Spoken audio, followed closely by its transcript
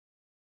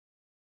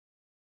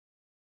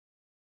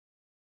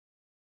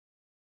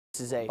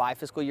is a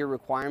bi-fiscal year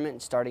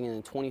requirement starting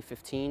in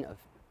 2015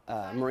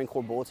 of Marine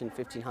Corps Bulletin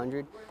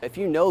 1500. If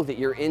you know that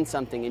you're in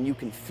something and you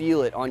can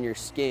feel it on your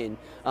skin,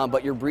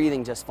 but you're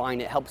breathing just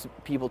fine, it helps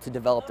people to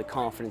develop the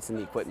confidence in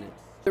the equipment.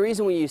 The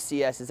reason we use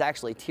CS is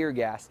actually tear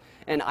gas,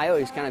 and I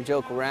always kind of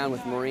joke around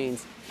with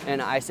Marines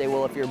and I say,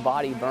 well, if your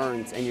body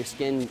burns and your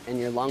skin and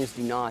your lungs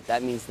do not,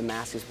 that means the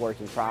mask is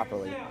working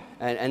properly.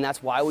 And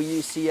that's why we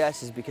use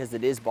CS, is because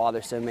it is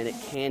bothersome and it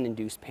can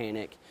induce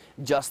panic,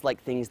 just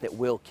like things that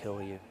will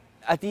kill you.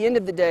 At the end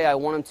of the day, I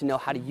want them to know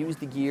how to use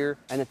the gear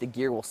and that the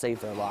gear will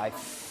save their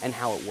life and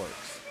how it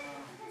works.